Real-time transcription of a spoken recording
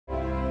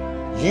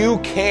You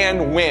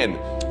can win.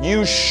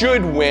 You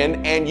should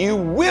win, and you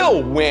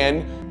will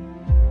win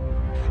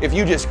if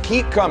you just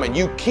keep coming.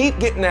 You keep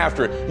getting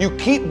after it. You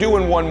keep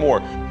doing one more.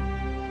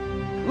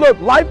 Look,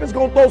 life is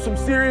going to throw some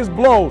serious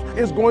blows.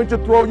 It's going to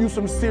throw you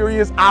some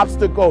serious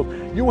obstacles.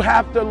 You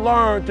have to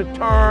learn to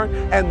turn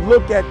and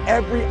look at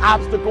every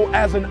obstacle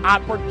as an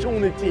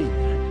opportunity.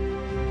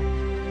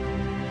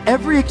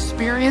 Every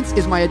experience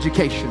is my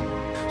education.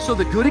 So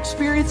the good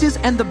experiences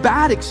and the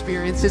bad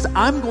experiences,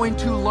 I'm going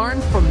to learn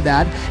from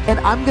that, and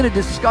I'm going to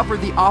discover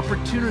the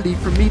opportunity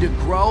for me to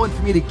grow and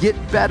for me to get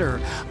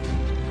better.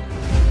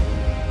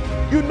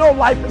 You know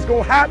life is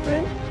going to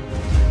happen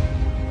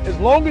as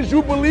long as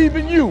you believe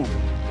in you.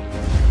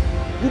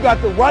 You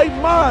got the right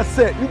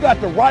mindset, you got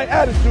the right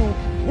attitude,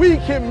 we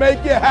can make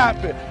it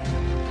happen.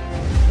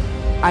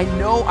 I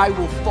know I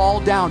will fall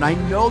down, I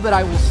know that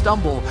I will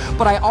stumble,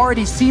 but I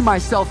already see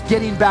myself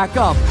getting back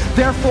up.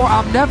 Therefore,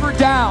 I'm never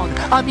down.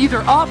 I'm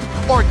either up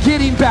or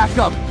getting back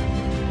up.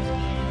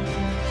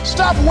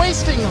 Stop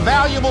wasting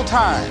valuable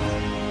time,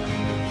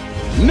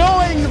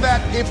 knowing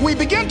that if we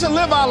begin to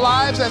live our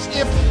lives as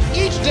if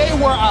each day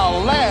were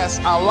our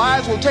last, our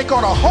lives will take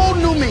on a whole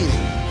new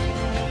meaning.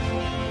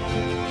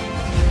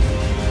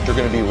 You're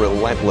going to be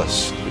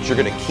relentless, but you're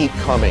going to keep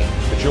coming,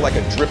 but you're like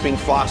a dripping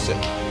faucet.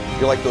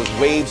 You're like those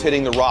waves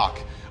hitting the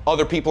rock.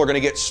 Other people are going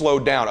to get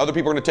slowed down. Other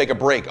people are going to take a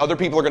break. Other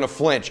people are going to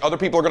flinch. Other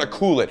people are going to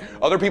cool it.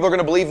 Other people are going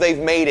to believe they've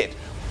made it.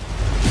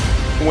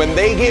 When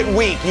they get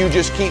weak, you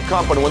just keep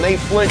coming. When they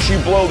flinch, you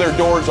blow their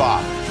doors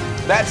off.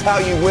 That's how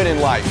you win in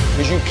life,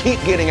 because you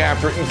keep getting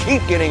after it and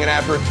keep getting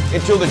after it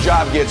until the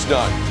job gets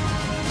done.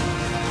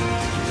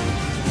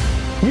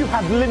 You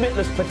have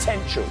limitless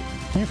potential.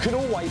 You can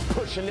always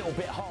push a little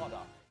bit harder.